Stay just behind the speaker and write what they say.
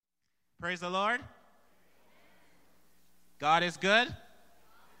Praise the Lord. God is good.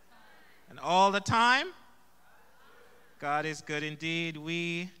 And all the time, God is good indeed.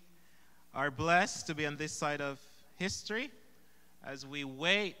 We are blessed to be on this side of history as we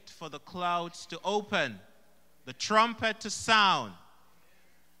wait for the clouds to open, the trumpet to sound,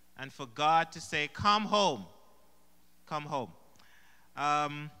 and for God to say, come home, come home.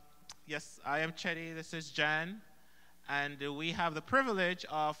 Yes, I am Cheddy, this is Jan, and we have the privilege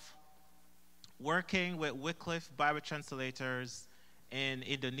of working with Wycliffe Bible translators in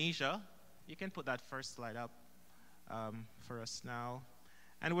Indonesia. You can put that first slide up for us now.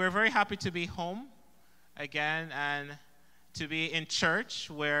 And we're very happy to be home again and to be in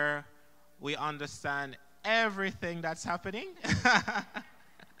church where we understand everything that's happening.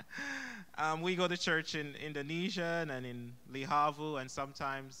 We go to church in Indonesia and in Lihavu, and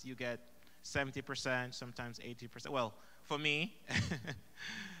sometimes you get 70%, sometimes 80%. Well, for me,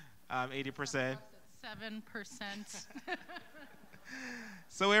 80%. 7%.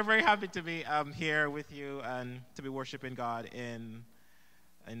 So we're very happy to be here with you and to be worshiping God in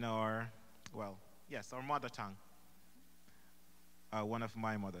our, well, yes, our mother tongue. One of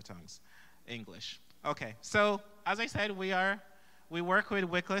my mother tongues, English. Okay, so as I said, we work with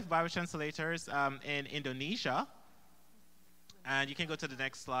Wycliffe Bible translators in Indonesia. And you can go to the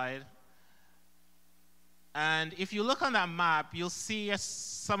next slide. And if you look on that map, you'll see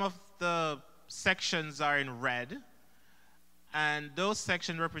some of the sections are in red. And those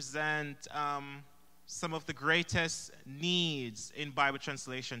sections represent some of the greatest needs in Bible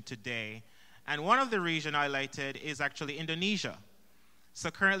translation today. And one of the regions highlighted is actually Indonesia.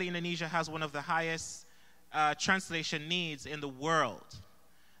 So currently Indonesia has one of the highest translation needs in the world.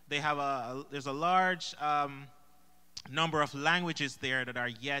 There's a large number of languages there that are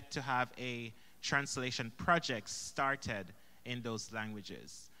yet to have a translation project started in those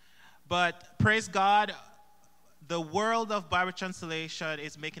languages. But praise God, the world of Bible translation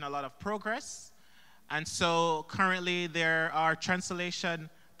is making a lot of progress. And so currently there are translation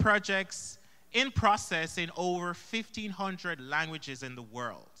projects in process in over 1,500 languages in the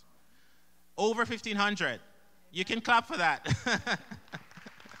world. Over 1,500. You can clap for that.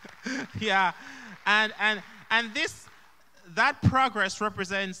 Yeah. And that progress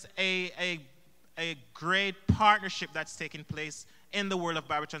represents a great partnership that's taking place in the world of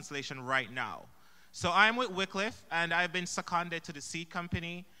Bible translation right now. So I'm with Wycliffe, and I've been seconded to the Seed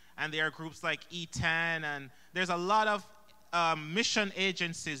Company, and there are groups like E10, and there's a lot of mission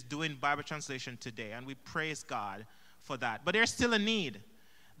agencies doing Bible translation today, and we praise God for that. But there's still a need.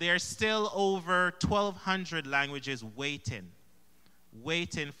 There are still over 1,200 languages waiting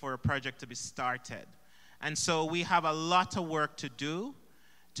for a project to be started. And so we have a lot of work to do,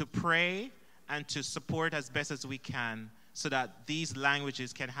 to pray, and to support as best as we can so that these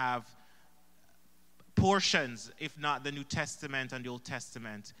languages can have portions, if not the New Testament and the Old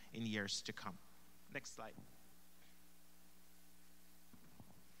Testament, in years to come. Next slide.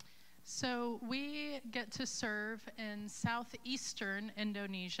 So we get to serve in southeastern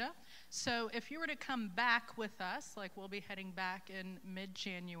Indonesia. So if you were to come back with us, like we'll be heading back in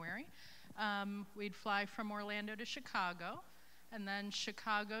mid-January, we'd fly from Orlando to Chicago, and then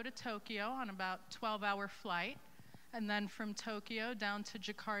Chicago to Tokyo on about 12-hour flight, and then from Tokyo down to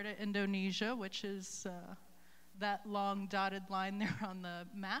Jakarta, Indonesia, which is that long dotted line there on the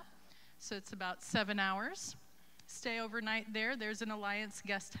map. So it's about 7 hours. Stay overnight there. There's an Alliance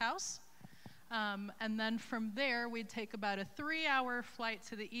guest house. And then from there, we'd take about a 3-hour flight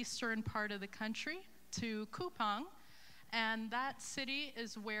to the eastern part of the country to Kupang. And that city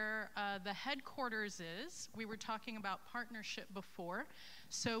is where the headquarters is. We were talking about partnership before.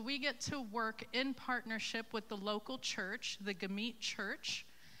 So we get to work in partnership with the local church, the Gamit Church.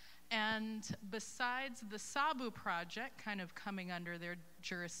 And besides the Sabu project, kind of coming under their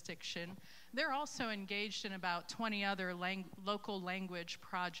jurisdiction, they're also engaged in about 20 other local language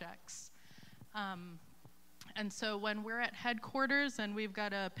projects. And so when we're at headquarters, and we've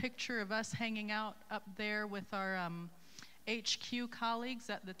got a picture of us hanging out up there with our HQ colleagues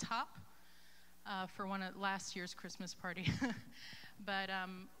at the top for one of last year's Christmas party. But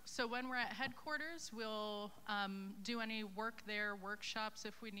so when we're at headquarters, we'll do any work there, workshops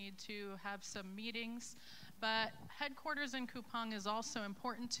if we need to, have some meetings. But headquarters in Kupang is also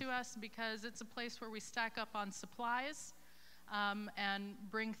important to us because it's a place where we stack up on supplies and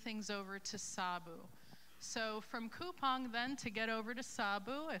bring things over to Sabu. So from Kupang then to get over to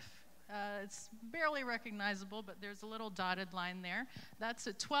Sabu, if it's barely recognizable, but there's a little dotted line there, that's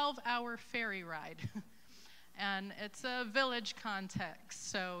a 12-hour ferry ride. And it's a village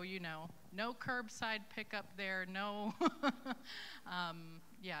context, so, you know, no curbside pickup there, no,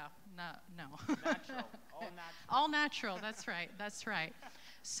 Natural. All natural. All natural, that's right, that's right.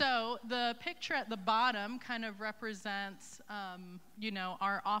 So the picture at the bottom kind of represents,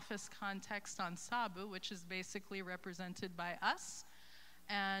 our office context on Sabu, which is basically represented by us,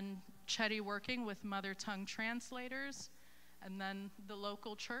 and Cheddy working with mother tongue translators, and then the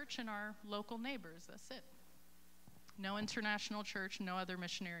local church and our local neighbors. That's it. No international church, no other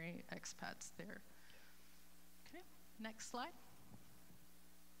missionary expats there. Okay, next slide.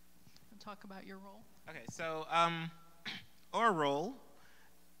 Talk about your role. Okay, so our role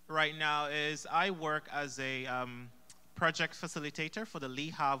right now is I work as a project facilitator for the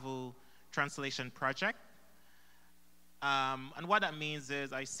Lihavu Translation Project. And what that means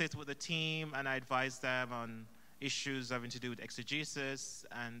is I sit with the team and I advise them on issues having to do with exegesis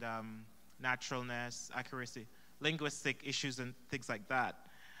and naturalness, accuracy, linguistic issues and things like that.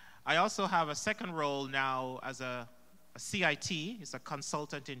 I also have a second role now as a CIT, is a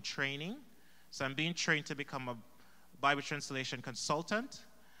consultant in training. So I'm being trained to become a Bible translation consultant.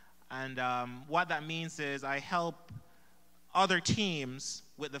 And what that means is I help other teams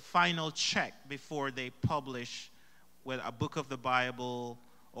with the final check before they publish with a book of the Bible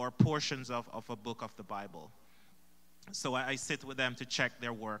or portions of a book of the Bible. So I sit with them to check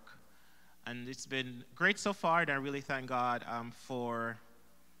their work. And it's been great so far, and I really thank God for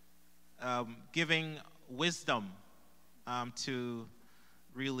giving wisdom to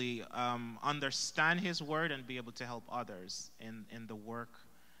really understand his word and be able to help others in the work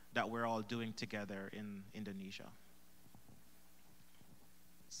that we're all doing together in Indonesia.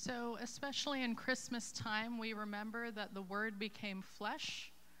 So especially in Christmas time, we remember that the word became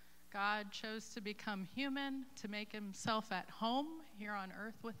flesh. God chose to become human, to make himself at home here on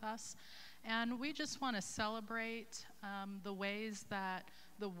earth with us. And we just want to celebrate the ways that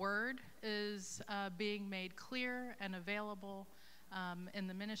the word is being made clear and available in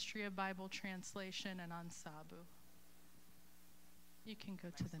the Ministry of Bible Translation and on Sabu. You can go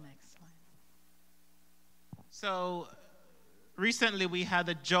to the next slide. So recently we had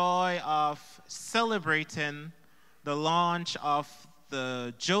the joy of celebrating the launch of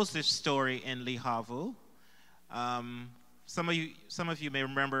the Joseph story in Lihavu. Some of you may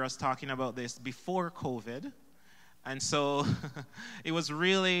remember us talking about this before COVID. And so it was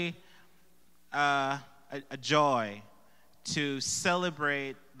really a joy to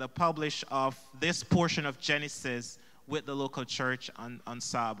celebrate the publish of this portion of Genesis with the local church on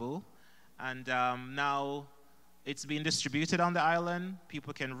Sabu. And now it's being distributed on the island.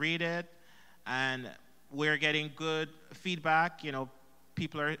 People can read it. And we're getting good feedback. You know,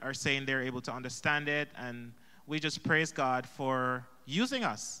 people are saying they're able to understand it. And we just praise God for using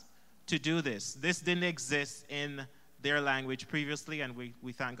us to do this. This didn't exist in their language previously, and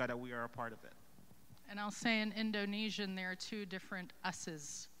we thank God that we are a part of it. And I'll say in Indonesian, there are two different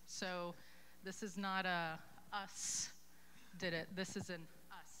us's. So this is not a us did it. This is an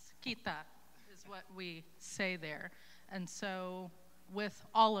us. Kita is what we say there. And so with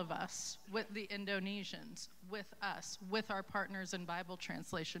all of us, with the Indonesians, with us, with our partners in Bible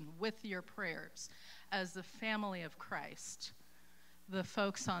translation, with your prayers, as the family of Christ, the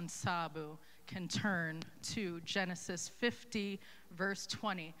folks on Sabu can turn to Genesis 50, verse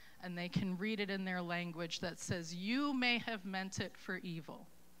 20, and they can read it in their language that says, "You may have meant it for evil,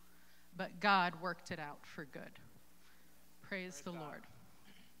 but God worked it out for good." Praise the Lord.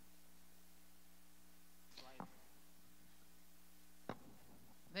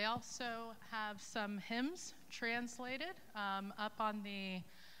 They also have some hymns translated. Up on the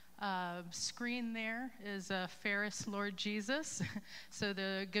screen there is a Ferris Lord Jesus. So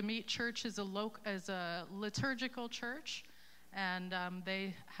the Gamit Church is a liturgical church, and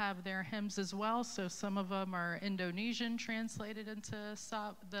they have their hymns as well. So some of them are Indonesian translated into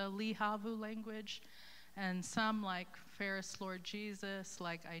the Lihavu language, and some like Ferris Lord Jesus,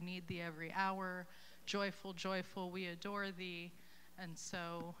 like I Need Thee Every Hour, Joyful, Joyful, We Adore Thee. And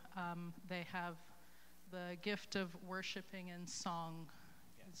so they have the gift of worshiping in song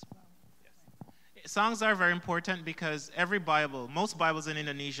as well. Yes. Songs are very important because every Bible, most Bibles in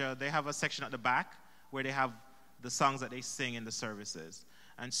Indonesia, they have a section at the back where they have the songs that they sing in the services.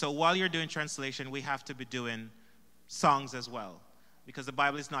 And so while you're doing translation, we have to be doing songs as well, because the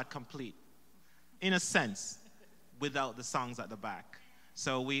Bible is not complete, in a sense, without the songs at the back.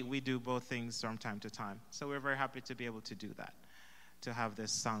 So we do both things from time to time. So we're very happy to be able to do that, to have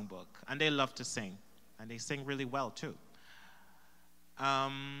this songbook. And they love to sing, and they sing really well too.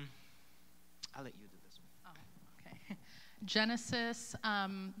 I'll let you do this one. Oh, okay. Genesis,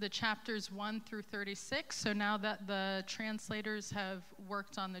 the chapters 1 through 36. So now that the translators have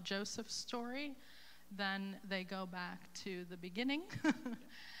worked on the Joseph story, then they go back to the beginning.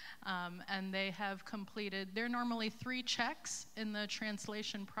 And they have completed, there are normally 3 checks in the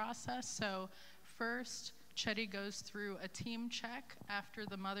translation process. So first, Cheddy goes through a team check after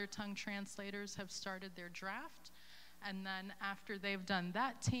the mother tongue translators have started their draft. And then after they've done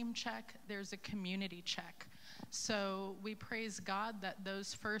that team check, there's a community check. So we praise God that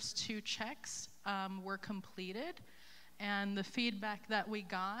those first 2 checks were completed. And the feedback that we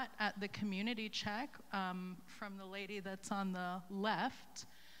got at the community check from the lady that's on the left,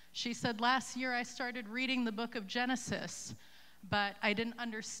 she said, last year I started reading the book of Genesis, but I didn't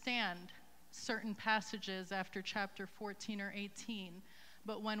understand certain passages after chapter 14 or 18.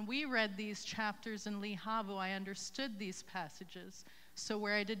 But when we read these chapters in Lihavu, I understood these passages. So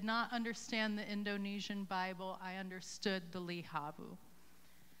where I did not understand the Indonesian Bible, I understood the Lihavu.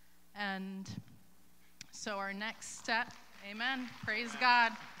 And so our next step, amen, praise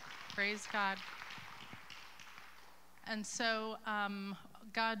God, praise God. And so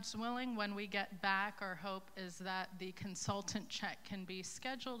God's willing, when we get back, our hope is that the consultant check can be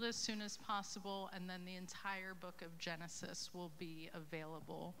scheduled as soon as possible, and then the entire book of Genesis will be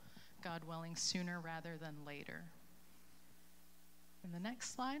available, God willing, sooner rather than later. And the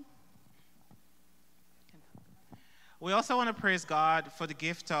next slide. We also want to praise God for the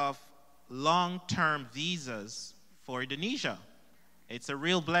gift of long-term visas for Indonesia. It's a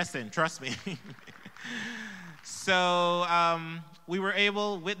real blessing, trust me. So we were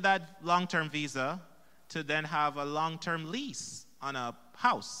able, with that long-term visa, to then have a long-term lease on a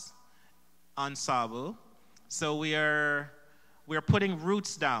house on Sabu. So we are putting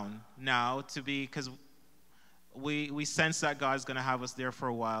roots down now to be, because we sense that God's going to have us there for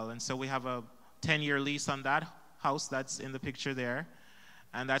a while. And so we have a 10-year lease on that house that's in the picture there.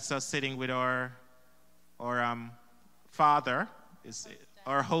 And that's us sitting with our father,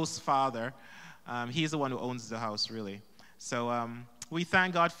 our host father. He's the one who owns the house, really. So we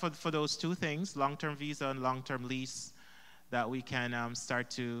thank God for those 2 things, long-term visa and long-term lease, that we can start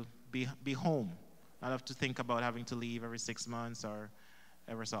to be home, not have to think about having to leave every 6 months or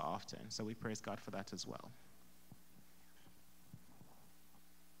ever so often. So we praise God for that as well.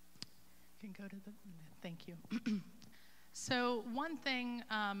 You can go to the, thank you. So one thing,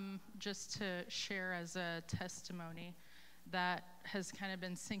 just to share as a testimony, that has kind of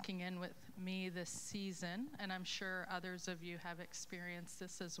been sinking in with me this season, and I'm sure others of you have experienced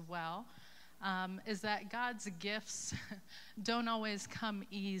this as well, is that God's gifts don't always come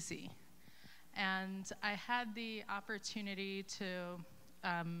easy. And I had the opportunity to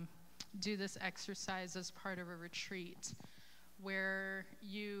do this exercise as part of a retreat where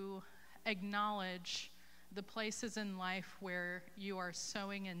you acknowledge the places in life where you are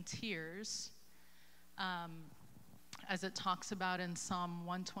sowing in tears, as it talks about in Psalm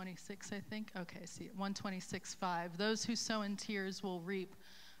 126, I think. Okay, see, 126:5. Those who sow in tears will reap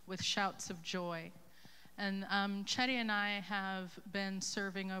with shouts of joy. And Cheddy and I have been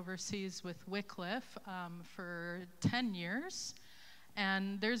serving overseas with Wycliffe for 10 years.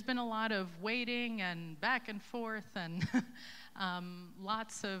 And there's been a lot of waiting and back and forth and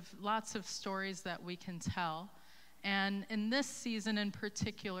lots of stories that we can tell. And in this season in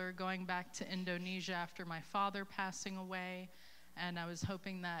particular, going back to Indonesia after my father passing away, and I was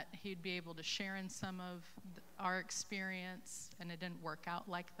hoping that he'd be able to share in some of our experience, and it didn't work out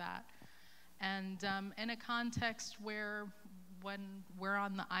like that. And in a context where when we're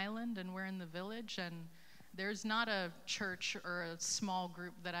on the island and we're in the village and there's not a church or a small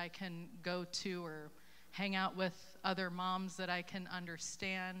group that I can go to or hang out with other moms that I can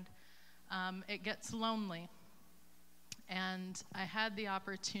understand, it gets lonely. And I had the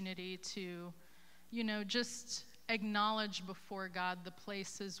opportunity to, just acknowledge before God the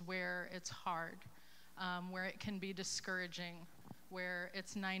places where it's hard, where it can be discouraging, where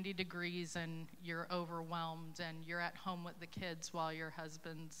it's 90 degrees and you're overwhelmed and you're at home with the kids while your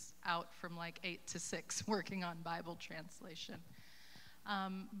husband's out from like 8 to 6 working on Bible translation.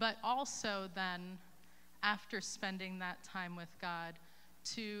 But also then, after spending that time with God,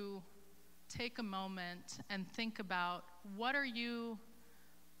 to take a moment and think about what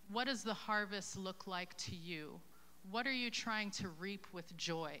does the harvest look like to you? What are you trying to reap with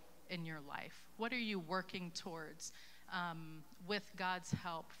joy in your life? What are you working towards with God's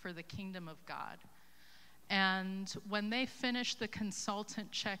help for the kingdom of God? And when they finished the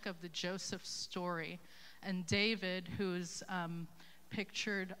consultant check of the Joseph story, and David, who's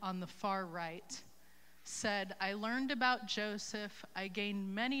pictured on the far right, said, "I learned about Joseph. I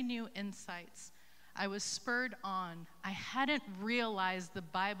gained many new insights. I was spurred on. I hadn't realized the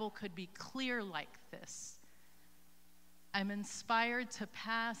Bible could be clear like this. I'm inspired to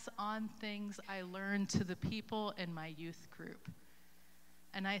pass on things I learned to the people in my youth group."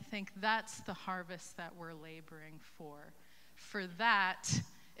 And I think that's the harvest that we're laboring for. For that,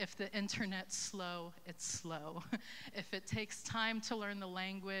 if the internet's slow, it's slow. If it takes time to learn the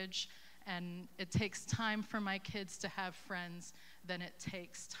language and it takes time for my kids to have friends, then it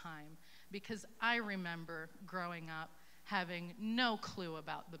takes time. Because I remember growing up having no clue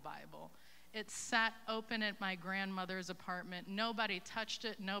about the Bible. It sat open at my grandmother's apartment. Nobody touched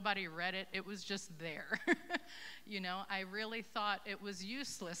it. Nobody read it. It was just there. You know, I really thought it was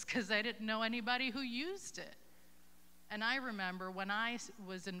useless because I didn't know anybody who used it. And I remember when I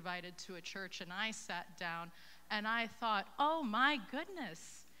was invited to a church and I sat down and I thought, oh my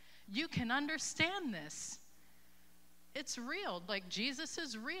goodness, you can understand this. It's real. Like, Jesus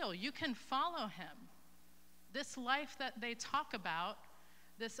is real. You can follow him. This life that they talk about,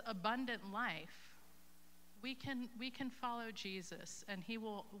 this abundant life, we can follow Jesus, and he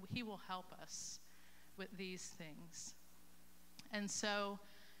will help us with these things. And so,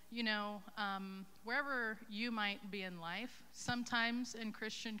 you know, wherever you might be in life, sometimes in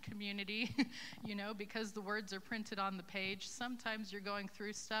Christian community, you know, because the words are printed on the page, sometimes you're going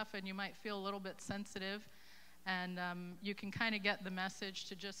through stuff and you might feel a little bit sensitive, and you can kind of get the message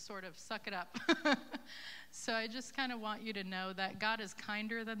to just sort of suck it up. So I just kind of want you to know that God is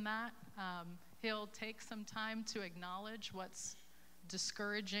kinder than that. He'll take some time to acknowledge what's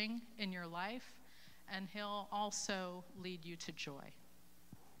discouraging in your life, and he'll also lead you to joy.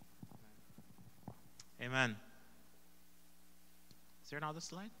 Amen. Is there another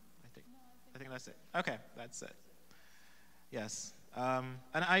slide? I think that's it. Okay, that's it. Yes. And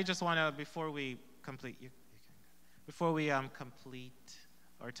I just want to, before we complete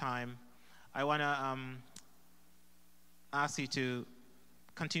our time, I want to ask you to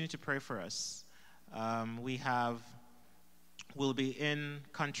continue to pray for us. We'll be in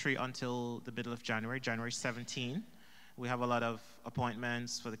country until the middle of January 17. We have a lot of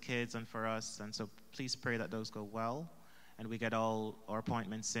appointments for the kids and for us, and so please pray that those go well and we get all our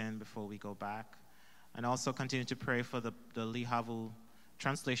appointments in before we go back. And also continue to pray for the Lihavu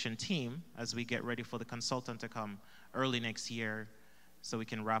translation team as we get ready for the consultant to come early next year so we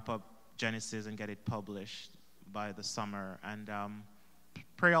can wrap up Genesis and get it published by the summer. And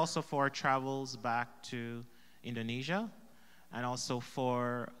pray also for our travels back to Indonesia, and also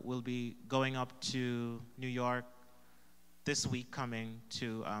we'll be going up to New York this week coming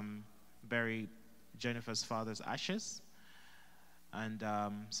to bury Jennifer's father's ashes. And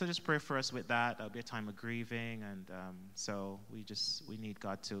so just pray for us with that. That'll be a time of grieving, and so we need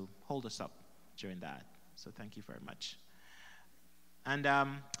God to hold us up during that. So thank you very much. And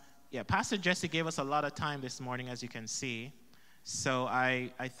Pastor Jesse gave us a lot of time this morning, as you can see. So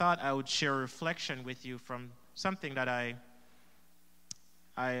I thought I would share a reflection with you from something that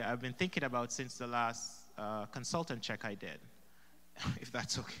I've been thinking about since the last consultant check I did, if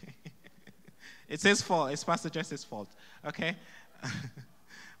that's okay. It's his fault. It's Pastor Jesse's fault. Okay?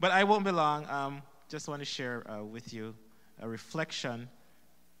 But I won't be long. Just want to share with you a reflection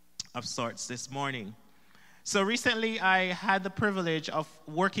of sorts this morning. So recently I had the privilege of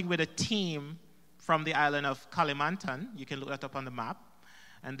working with a team from the island of Kalimantan. You can look that up on the map.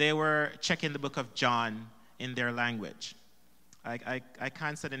 And they were checking the book of John in their language. I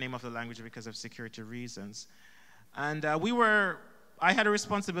can't say the name of the language because of security reasons. And I had a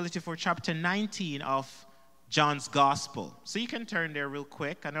responsibility for chapter 19 of John's Gospel. So you can turn there real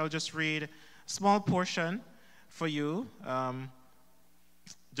quick, and I'll just read a small portion for you,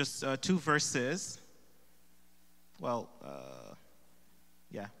 just 2 verses. Well,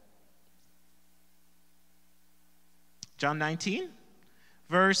 John 19,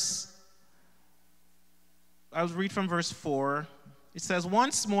 I'll read from verse 4. It says,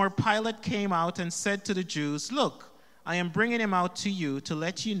 "Once more Pilate came out and said to the Jews, 'Look, I am bringing him out to you to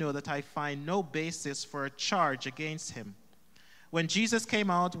let you know that I find no basis for a charge against him.' When Jesus came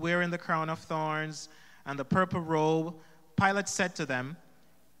out wearing the crown of thorns and the purple robe, Pilate said to them,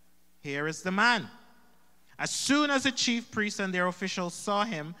 'Here is the man.' As soon as the chief priests and their officials saw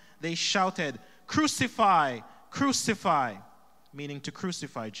him, they shouted, 'Crucify, crucify,' meaning to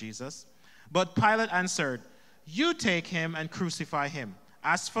crucify Jesus. But Pilate answered, 'You take him and crucify him.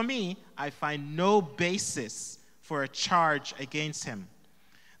 As for me, I find no basis for a charge against him.'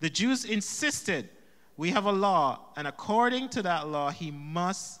 The Jews insisted, 'We have a law, and according to that law, he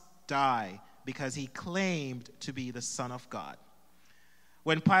must die because he claimed to be the Son of God.'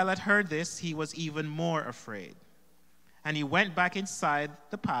 When Pilate heard this, he was even more afraid. And he went back inside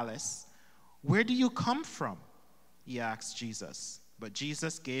the palace. 'Where do you come from?' he asked Jesus. But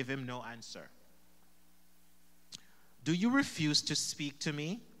Jesus gave him no answer. 'Do you refuse to speak to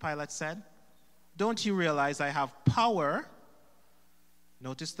me?' Pilate said. 'Don't you realize I have power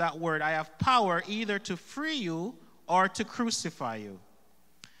Notice that word. I have power either to free you or to crucify you.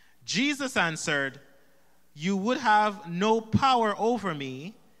 Jesus answered, you would have no power over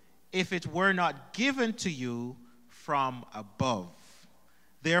me if it were not given to you from above.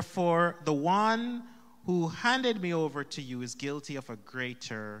 Therefore, the one who handed me over to you is guilty of a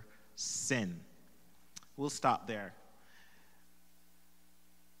greater sin. We'll stop there.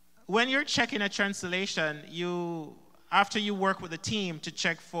 When you're checking a translation, after you work with the team to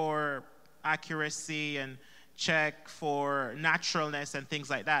check for accuracy and check for naturalness and things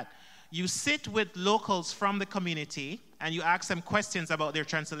like that, you sit with locals from the community and you ask them questions about their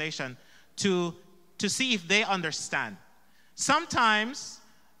translation to see if they understand. Sometimes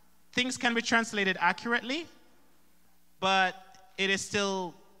things can be translated accurately, but it is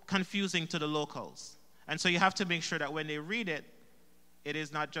still confusing to the locals. And so you have to make sure that when they read it, it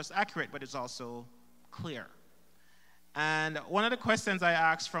is not just accurate, but it's also clear. And one of the questions I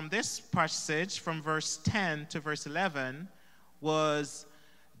asked from this passage, from verse 10 to verse 11, was,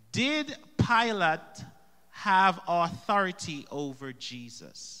 did Pilate have authority over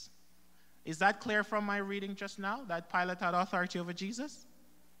Jesus? Is that clear from my reading just now, that Pilate had authority over Jesus?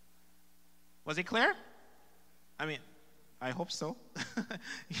 Was it clear? I mean, I hope so.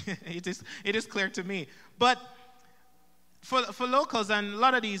 It is clear to me. But for locals, and a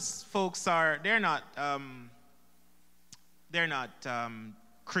lot of these folks they're not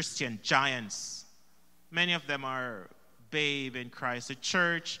Christian giants. Many of them are babe in Christ. The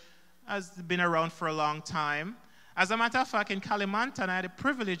church has been around for a long time. As a matter of fact, in Kalimantan, I had the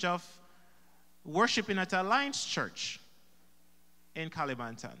privilege of worshiping at Alliance Church in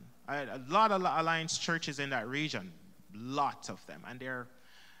Kalimantan. I had a lot of Alliance churches in that region, lots of them, and they're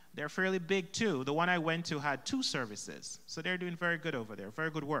fairly big too. The one I went to had 2 services, so they're doing very good over there,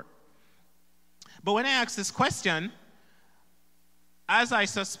 very good work. But when I asked this question, as I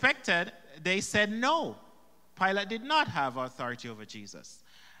suspected, they said no. Pilate did not have authority over Jesus.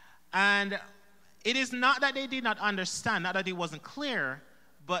 And it is not that they did not understand, not that it wasn't clear,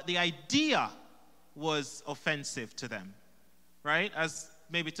 but the idea was offensive to them, right? As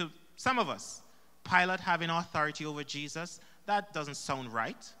maybe to some of us, Pilate having authority over Jesus, that doesn't sound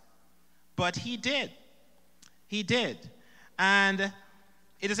right. But he did. He did. And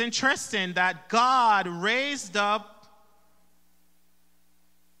it is interesting that God raised up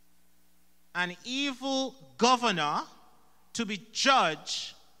an evil governor to be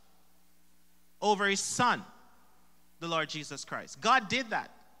judge over his son, the Lord Jesus Christ. God did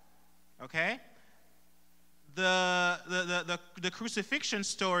that. Okay? The crucifixion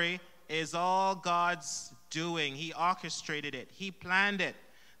story is all God's doing. He orchestrated it. He planned it.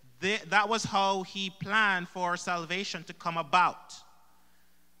 That was how he planned for salvation to come about.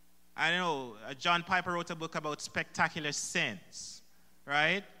 I know John Piper wrote a book about spectacular sins,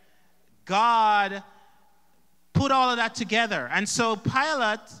 right? God put all of that together. And so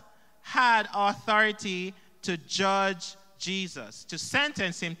Pilate had authority to judge Jesus, to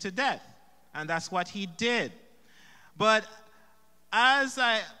sentence him to death. And that's what he did. But as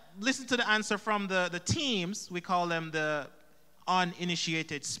I listened to the answer from the teams, we call them the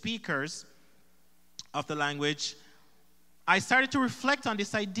uninitiated speakers of the language, I started to reflect on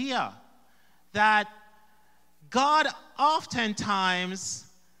this idea that God oftentimes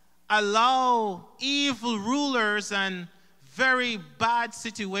allow evil rulers and very bad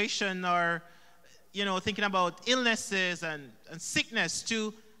situation, or thinking about illnesses and sickness,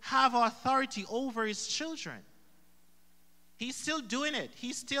 to have authority over his children. He's still doing it.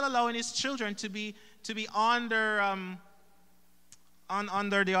 He's still allowing his children to be under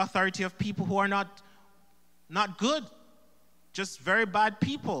the authority of people who are not good, just very bad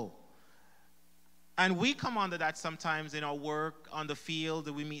people. And we come under that sometimes in our work, on the field.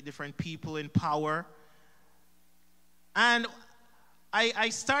 We meet different people in power. And I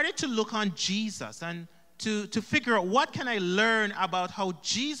started to look on Jesus and to figure out what can I learn about how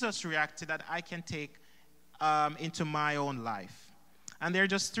Jesus reacted that I can take into my own life. And there are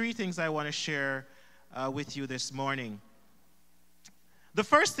just 3 things I want to share with you this morning. The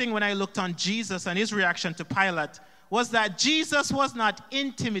first thing, when I looked on Jesus and his reaction to Pilate, was that Jesus was not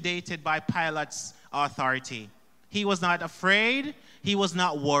intimidated by Pilate's authority. He was not afraid. He was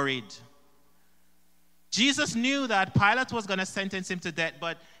not worried. Jesus knew that Pilate was going to sentence him to death,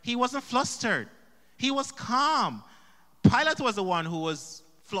 but he wasn't flustered. He was calm. Pilate was the one who was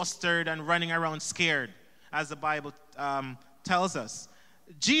flustered and running around scared, as the Bible tells us.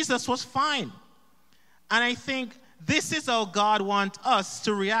 Jesus was fine. And I think this is how God wants us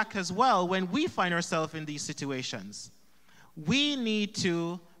to react as well when we find ourselves in these situations. We need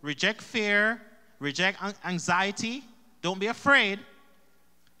to reject fear, reject anxiety. Don't be afraid.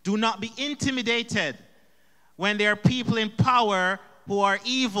 Do not be intimidated when there are people in power who are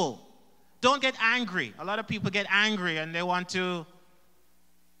evil. Don't get angry. A lot of people get angry and they want to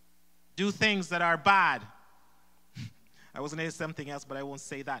do things that are bad. I was going to say something else, but I won't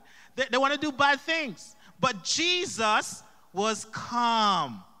say that. They want to do bad things. But Jesus was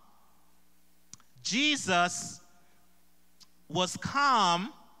calm. Jesus was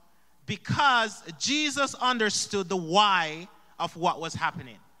calm because Jesus understood the why of what was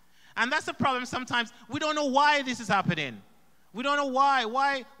happening. And that's the problem sometimes. We don't know why this is happening. We don't know why.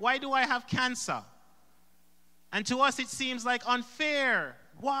 Why do I have cancer? And to us it seems like unfair.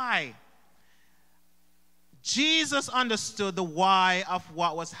 Why? Jesus understood the why of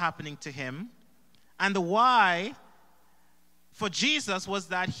what was happening to him. And the why for Jesus was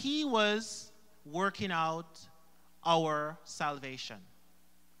that he was working out our salvation.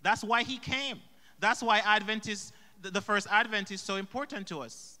 That's why he came. That's why the first Advent is so important to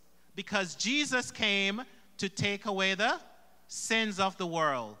us. Because Jesus came to take away the sins of the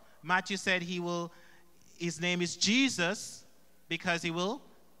world. Matthew said his name is Jesus because he will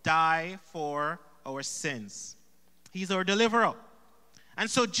die for our sins. He's our deliverer. And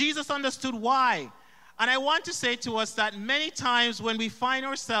so Jesus understood why. And I want to say to us that many times when we find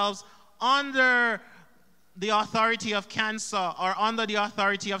ourselves under the authority of cancer or under the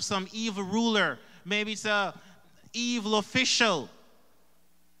authority of some evil ruler, maybe it's an evil official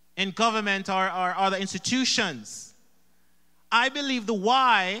in government or other institutions, I believe the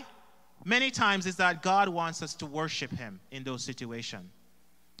why many times is that God wants us to worship him in those situations.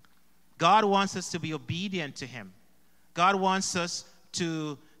 God wants us to be obedient to him. God wants us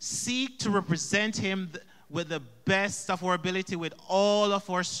to seek to represent him with the best of our ability, with all of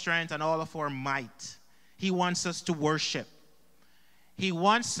our strength and all of our might. He wants us to worship. He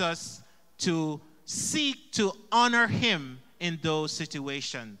wants us to seek to honor him in those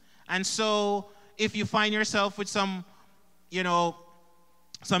situations. And so if you find yourself with some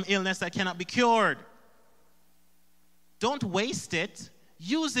illness that cannot be cured, don't waste it.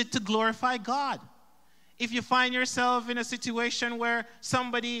 Use it to glorify God. If you find yourself in a situation where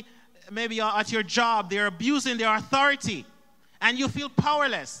somebody, maybe at your job, they're abusing their authority and you feel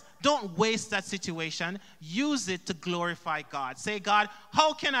powerless, don't waste that situation. Use it to glorify God. Say, God,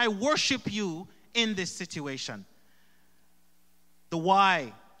 how can I worship you in this situation? The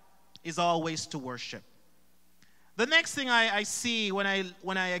why is always to worship. The next thing I see when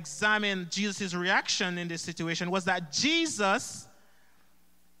I examine Jesus' reaction in this situation was that Jesus,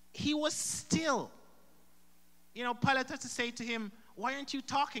 he was still. Pilate had to say to him, why aren't you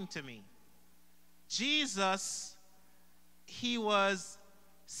talking to me? Jesus, he was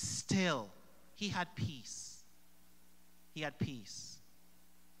still. He had peace. He had peace.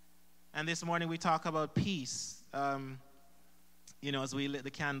 And this morning we talk about peace, as we lit the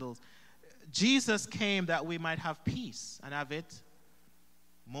candles. Jesus came that we might have peace and have it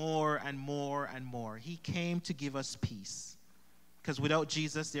more and more and more. He came to give us peace. Because without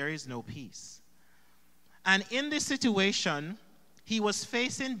Jesus, there is no peace. And in this situation, he was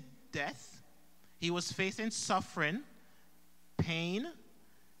facing death. He was facing suffering, pain.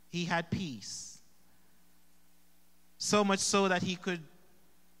 He had peace. So much so that he could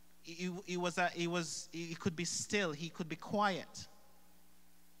be still. He could be quiet.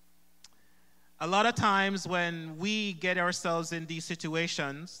 A lot of times when we get ourselves in these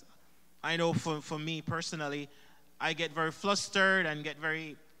situations, I know for me personally, I get very flustered and get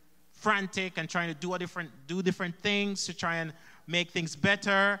very frantic and trying to do different things to try and make things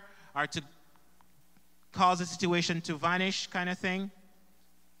better or to cause the situation to vanish kind of thing.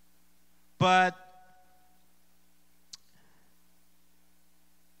 But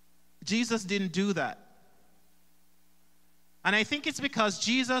Jesus didn't do that. And I think it's because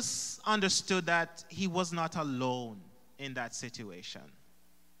Jesus understood that he was not alone in that situation.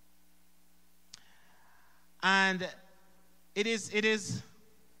 And it is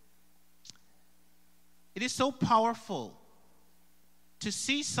so powerful to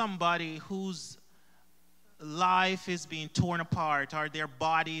see somebody whose life is being torn apart or their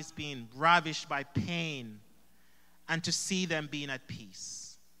body is being ravished by pain and to see them being at peace.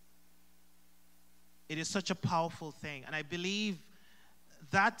 It is such a powerful thing. And I believe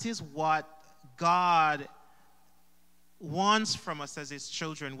that is what God wants from us as his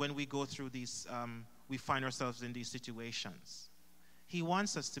children when we go through these, we find ourselves in these situations. He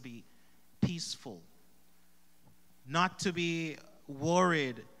wants us to be peaceful, not to be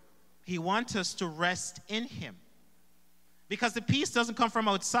worried. He wants us to rest in him. Because the peace doesn't come from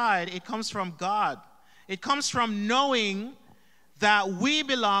outside, it comes from God. It comes from knowing that we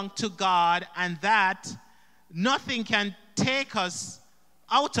belong to God and that nothing can take us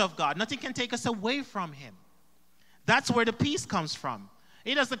out of God. Nothing can take us away from him. That's where the peace comes from.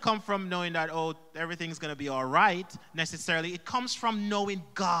 It doesn't come from knowing that, oh, everything's going to be all right necessarily. It comes from knowing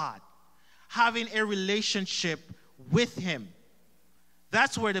God, having a relationship with him.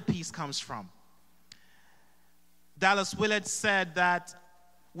 That's where the peace comes from. Dallas Willard said that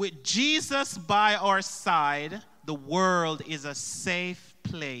with Jesus by our side, the world is a safe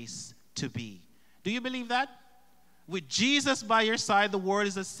place to be. Do you believe that? With Jesus by your side, the world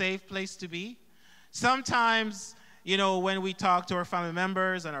is a safe place to be. Sometimes, you know, when we talk to our family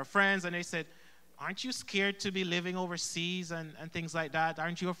members and our friends and they said, aren't you scared to be living overseas and things like that?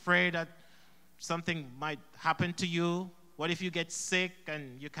 Aren't you afraid that something might happen to you? What if you get sick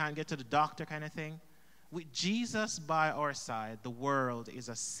and you can't get to the doctor kind of thing? With Jesus by our side, the world is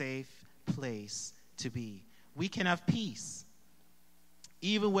a safe place to be. We can have peace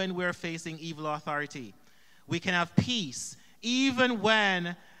even when we're facing evil authority. We can have peace even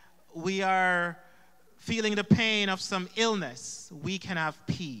when we are feeling the pain of some illness. We can have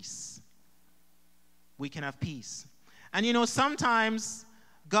peace. We can have peace. And you know, sometimes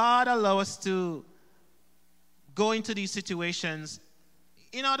God allows us to go into these situations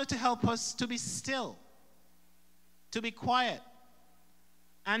in order to help us to be still, to be quiet,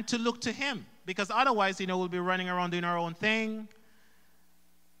 and to look to him. Because otherwise, you know, we'll be running around doing our own thing.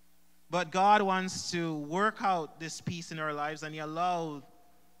 But God wants to work out this peace in our lives, and he allows,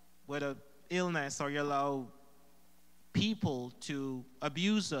 whether illness or you allow people to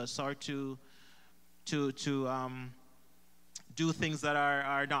abuse us or to do things that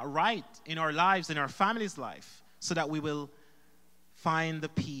are not right in our lives, in our family's life, so that we will find the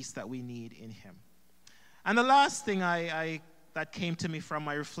peace that we need in him. And the last thing that came to me from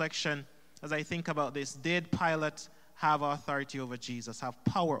my reflection as I think about this, did Pilate have authority over Jesus, have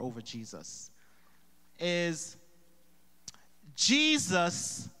power over Jesus? Is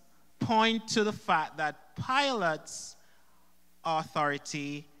Jesus point to the fact that Pilate's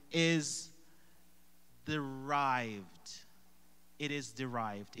authority is derived. It is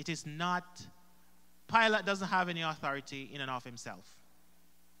derived. It is not, Pilate doesn't have any authority in and of himself.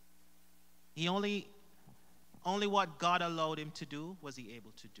 He only what God allowed him to do was he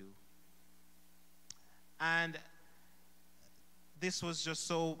able to do. And this was just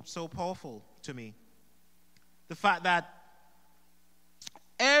so powerful to me. The fact that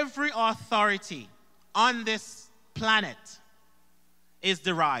every authority on this planet is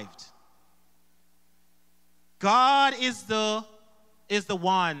derived. God is the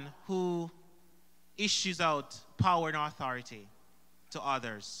one who issues out power and authority to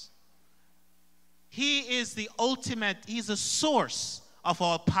others. He is the ultimate, he's the source of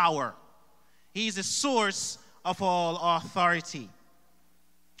all power. He's the source of all authority.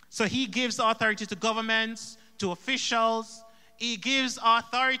 So he gives authority to governments, to officials. He gives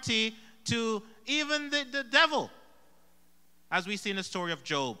authority to even the devil, as we see in the story of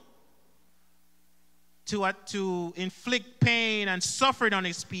Job, to inflict pain and suffering on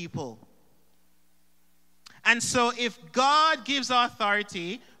his people. And so if God gives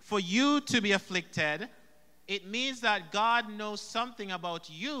authority for you to be afflicted, it means that God knows something about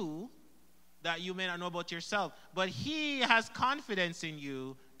you that you may not know about yourself. But he has confidence in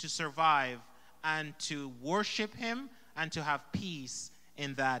you to survive and to worship him and to have peace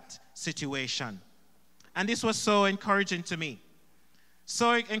in that situation. And this was so encouraging to me.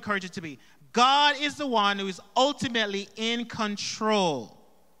 So encouraging to me. God is the one who is ultimately in control.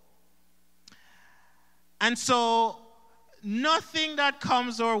 And so nothing that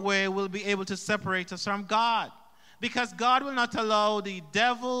comes our way will be able to separate us from God. Because God will not allow the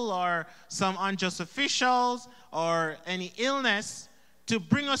devil or some unjust officials or any illness to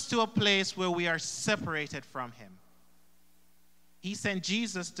bring us to a place where we are separated from him. He sent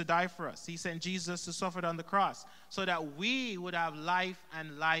Jesus to die for us. He sent Jesus to suffer on the cross so that we would have life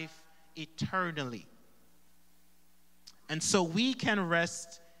and life eternally. And so we can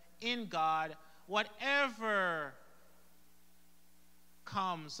rest in God whatever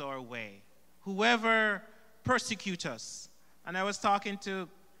comes our way, whoever persecute us. And I was talking to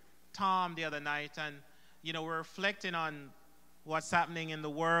Tom the other night, and you know, we're reflecting on what's happening in the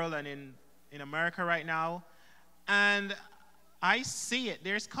world and in America right now. And I see it.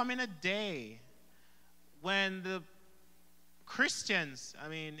 There's coming a day when the Christians,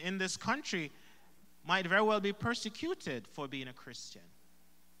 in this country, might very well be persecuted for being a Christian.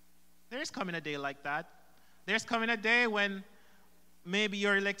 There's coming a day like that. There's coming a day when maybe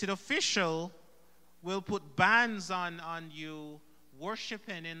your elected official will put bans on you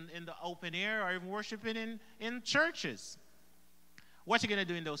worshiping in the open air or even worshiping in churches. What are you going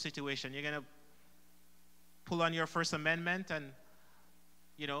to do in those situations? You're going to pull on your First Amendment and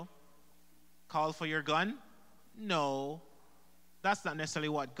you know, call for your gun? No, that's not necessarily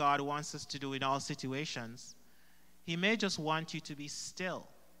what God wants us to do in all situations. He may just want you to be still,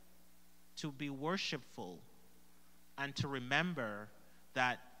 to be worshipful, and to remember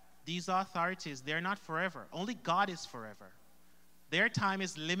that these authorities, they're not forever. Only God is forever. Their time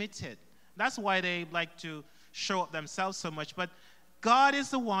is limited. That's why they like to show up themselves so much. But God is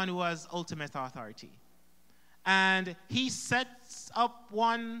the one who has ultimate authority. And he sets up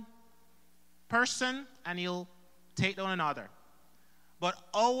one person and he'll take down another. But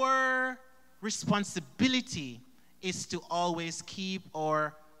our responsibility is to always keep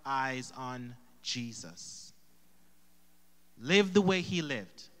our eyes on Jesus. Live the way he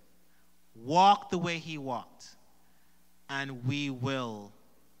lived. Walk the way he walked. And we will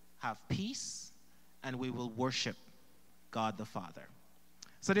have peace and we will worship God the Father.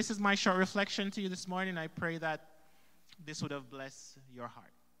 So this is my short reflection to you this morning. I pray that this would have blessed your heart.